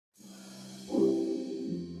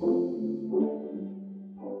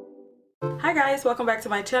Hi guys, welcome back to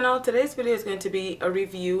my channel. Today's video is going to be a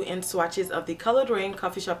review and swatches of the Coloured Raine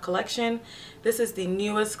coffee shop collection. This is the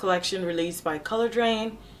newest collection released by Coloured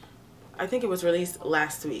Raine. I think it was released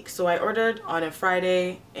last week. So I ordered on a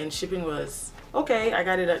Friday and shipping was okay. I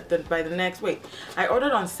got it by the next, I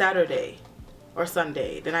ordered on Saturday or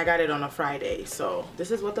Sunday. Then I got it on a Friday. So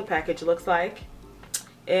this is what the package looks like.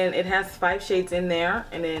 And it has 5 shades in there.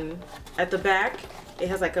 And then at the back, it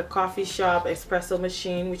has like a coffee shop espresso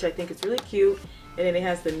machine, which I think is really cute. And then it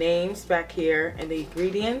has the names back here and the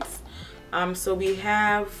ingredients. So we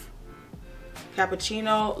have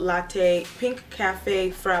Cappuccino, Latte, Pink Cafe,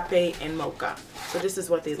 Frappe, and Mocha. So this is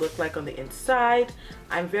what they look like on the inside.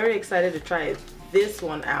 I'm very excited to try this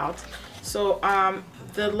one out. So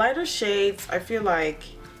the lighter shades, I feel like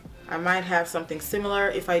I might have something similar.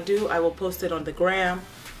 If I do, I will post it on the gram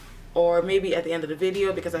or maybe at the end of the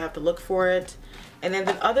video because I have to look for it. And then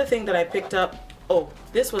the other thing that I picked up, oh,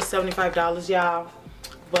 this was $75, y'all,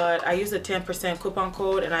 but I used a 10% coupon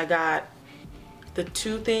code and I got the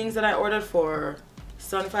 2 things that I ordered for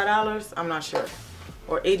 $75, I'm not sure,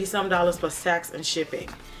 or 80 some dollars plus tax and shipping.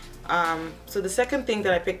 So the second thing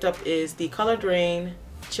that I picked up is the Coloured Raine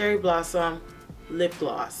Cherry Blossom Lip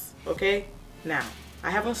Gloss. Okay, now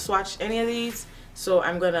I haven't swatched any of these, so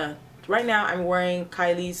right now I'm wearing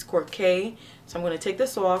Kylie's Kourt K, so I'm gonna take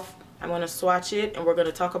this off. I'm going to swatch it and we're going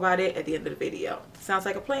to talk about it at the end of the video. Sounds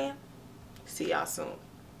like a plan? See y'all soon.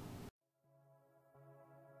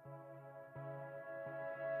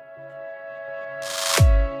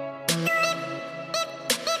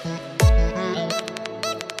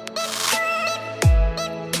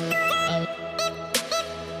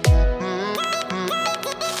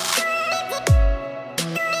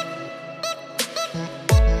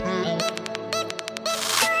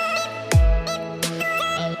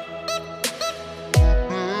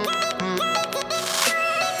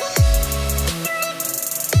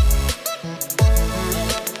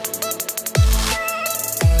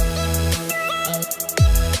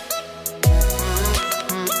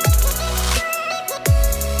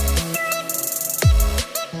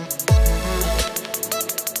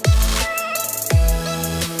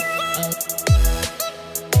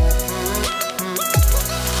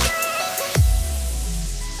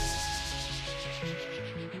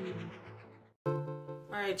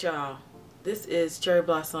 Alright y'all, this is Cherry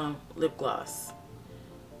Blossom Lip Gloss.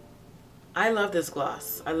 I love this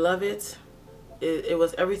gloss. I love it. It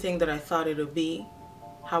was everything that I thought it would be.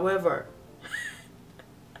 However,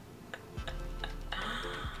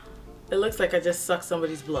 it looks like I just sucked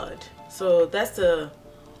somebody's blood. So that's the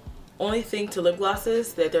only thing to lip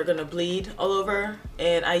glosses, that they're gonna bleed all over.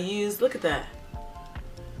 And I use, look at that.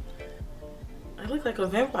 I look like a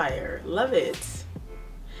vampire. Love it.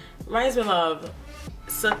 Reminds me of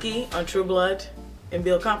Sucky on True Blood and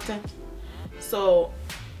Bill Compton. So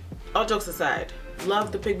all jokes aside,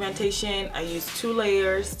 love the pigmentation. I use 2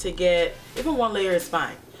 layers to get, even 1 layer is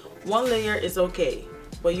fine. 1 layer is okay,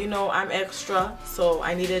 but you know I'm extra, so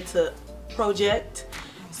I needed to project.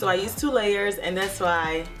 So I used 2 layers, and that's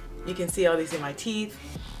why you can see all these in my teeth.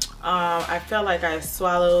 I felt like I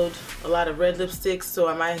swallowed a lot of red lipsticks, so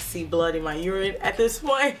I might see blood in my urine at this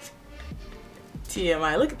point.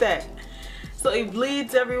 TMI, look at that. So it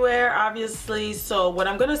bleeds everywhere, obviously. So what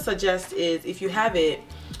I'm gonna suggest is, if you have it,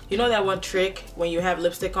 you know that one trick when you have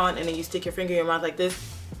lipstick on and then you stick your finger in your mouth like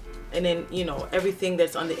this, and then you know everything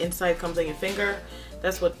that's on the inside comes on your finger.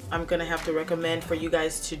 That's what I'm gonna have to recommend for you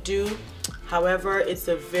guys to do. However, it's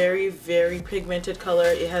a very, very pigmented color.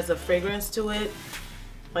 It has a fragrance to it,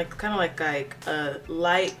 like kind of like a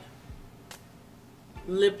light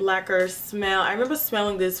lip lacquer smell. I remember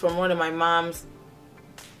smelling this from one of my mom's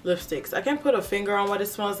lipsticks. I can't put a finger on what it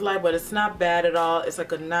smells like, but it's not bad at all. It's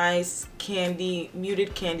like a nice candy,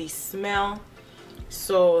 muted candy smell.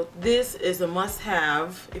 So this is a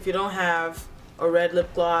must-have. If you don't have a red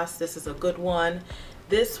lip gloss, this is a good one.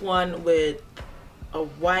 This one with a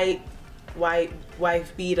white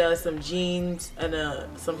wife beater, some jeans, and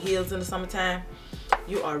some heels in the summertime,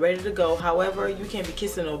 you are ready to go. However, you can't be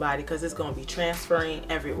kissing nobody because it's going to be transferring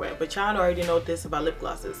everywhere. But y'all already know this about lip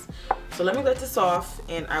glosses. So let me let this off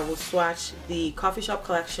and I will swatch the coffee shop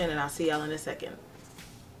collection, and I'll see y'all in a second.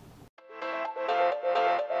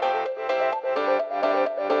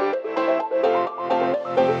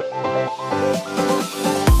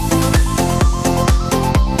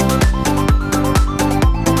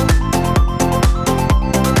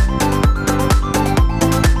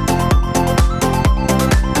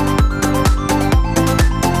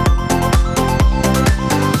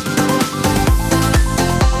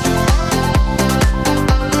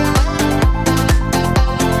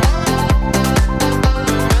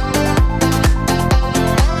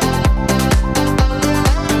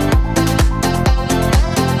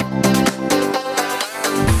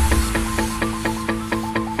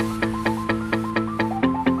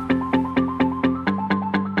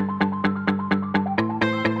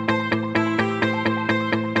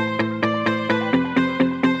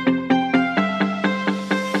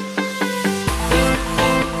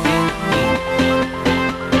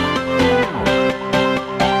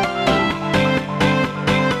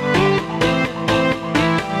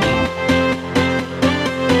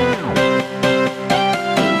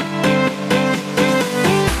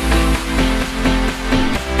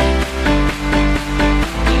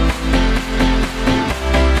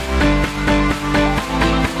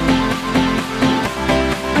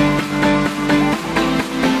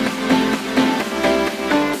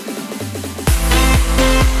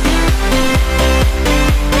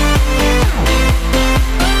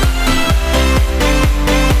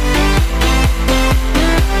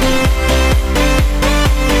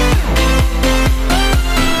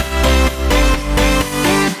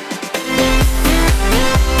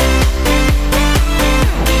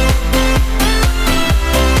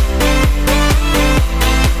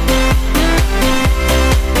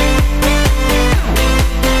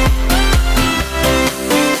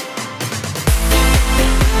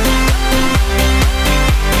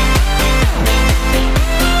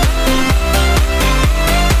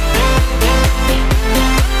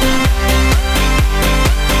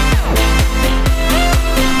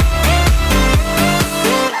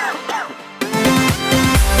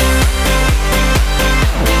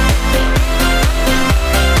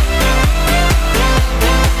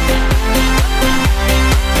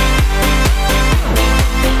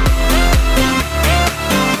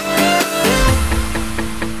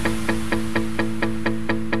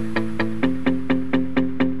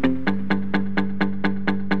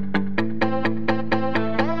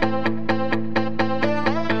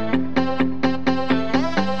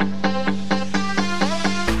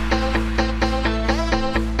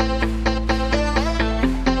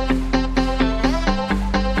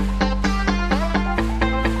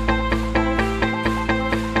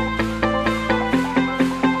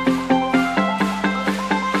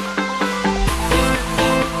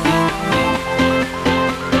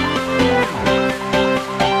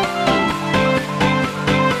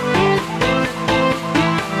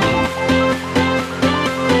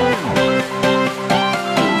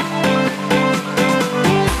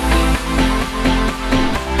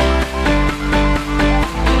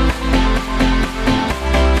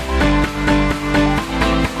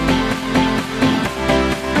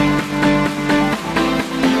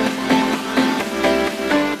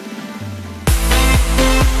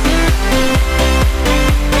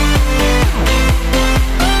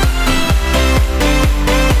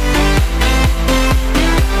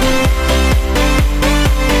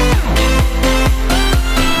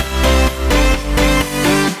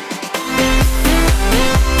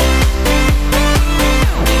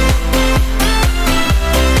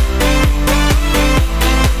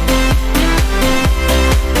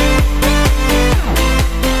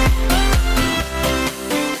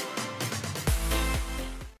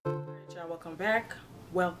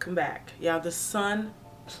 welcome back. Y'all, the sun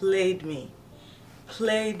played me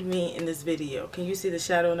in this video. Can you see the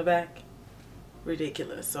shadow in the back?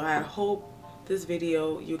 Ridiculous. So I hope this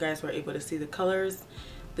video you guys were able to see the colors.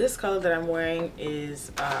 This color that I'm wearing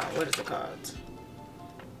is what is it called?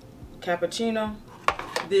 Cappuccino.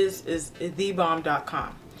 This is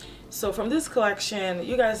thebomb.com. So from this collection,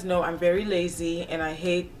 you guys know I'm very lazy and I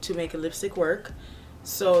hate to make a lipstick work.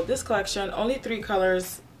 So this collection, only 3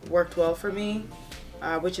 colors worked well for me,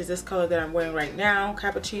 which is this color that I'm wearing right now,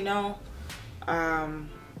 Cappuccino,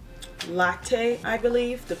 Latte, I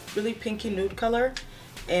believe, the really pinky nude color,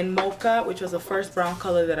 and Mocha, which was the first brown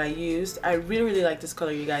color that I used. I really like this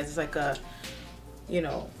color, you guys. It's like a, you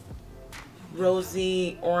know,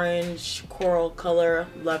 rosy orange coral color.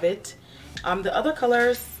 Love it. The other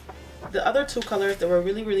colors, the other 2 colors that were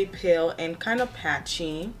really pale and kind of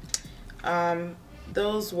patchy,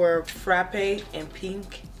 those were Frappe and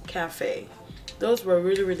Pink Cafe. Those were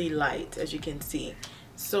really light, as you can see.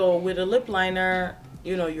 So with a lip liner,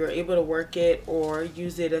 you know, you're able to work it or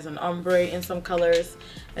use it as an ombre in some colors.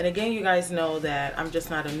 And again, you guys know that I'm just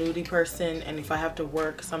not a nudie person, and if I have to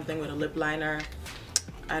work something with a lip liner,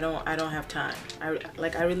 I don't have time.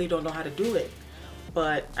 I really don't know how to do it.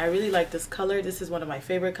 But I really like this color. This is one of my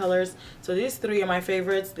favorite colors. So these 3 are my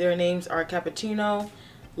favorites. Their names are Cappuccino,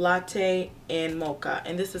 Latte, and Mocha.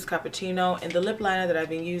 And this is Cappuccino. And the lip liner that I've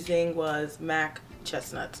been using was MAC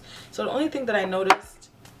Chestnuts. So the only thing that I noticed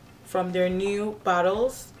from their new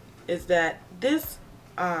bottles is that this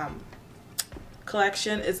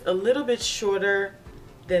collection is a little bit shorter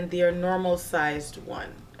than their normal sized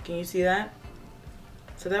one. Can you see that?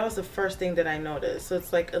 So that was the first thing that I noticed. So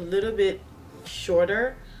it's like a little bit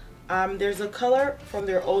shorter. There's a color from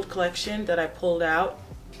their old collection that I pulled out,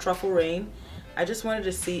 Truffle Raine. I just wanted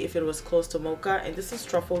to see if it was close to Mocha, and this is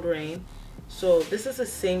Truffle Raine. So this is the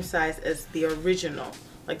same size as the original.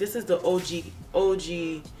 Like, this is the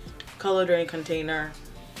OG Coloured Raine container,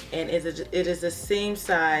 and it is the same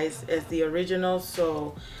size as the original.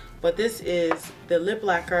 So, but this is the lip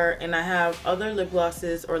lacquer, and I have other lip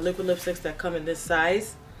glosses or liquid lipsticks that come in this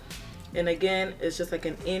size, and again, it's just like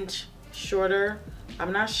an inch shorter.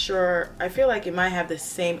 I'm not sure. I feel like it might have the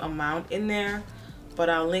same amount in there, but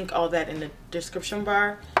I'll link all that in the description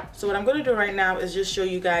bar. So what I'm going to do right now is just show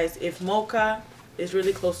you guys if Mocha is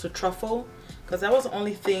really close to Truffle, because that was the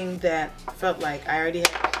only thing that felt like I already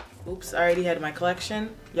had in my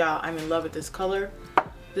collection. Y'all, I'm in love with this color.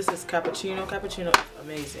 This is Cappuccino. Cappuccino is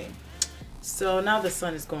amazing. So now the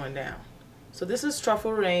sun is going down. So this is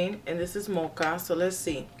Truffle Raine and this is Mocha. So let's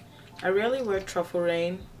see. I rarely wear Truffle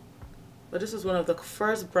Raine, but this is one of the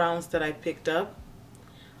first browns that I picked up.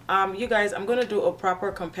 You guys, I'm going to do a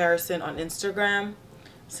proper comparison on Instagram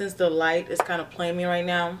since the light is kind of playing me right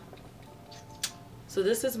now. So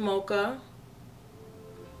this is Mocha.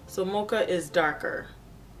 So Mocha is darker.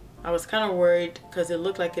 I was kind of worried because it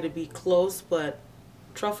looked like it'd be close, but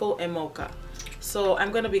Truffle and Mocha. So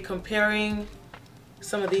I'm going to be comparing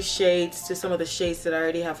some of these shades to some of the shades that I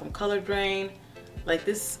already have from Coloured Raine. Like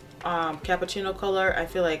this Cappuccino color, I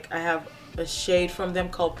feel like I have a shade from them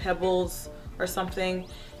called Pebbles or something.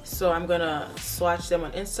 So I'm gonna swatch them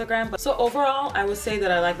on Instagram. So overall, I would say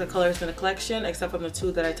that I like the colors in the collection, except from the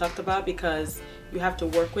 2 that I talked about, because you have to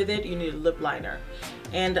work with it. You need a lip liner.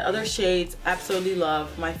 And the other shades, absolutely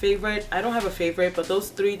love. My favorite, I don't have a favorite, but those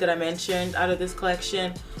 3 that I mentioned out of this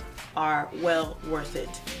collection are well worth it.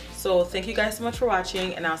 So thank you guys so much for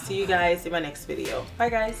watching, and I'll see you guys in my next video. Bye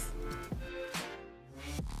guys.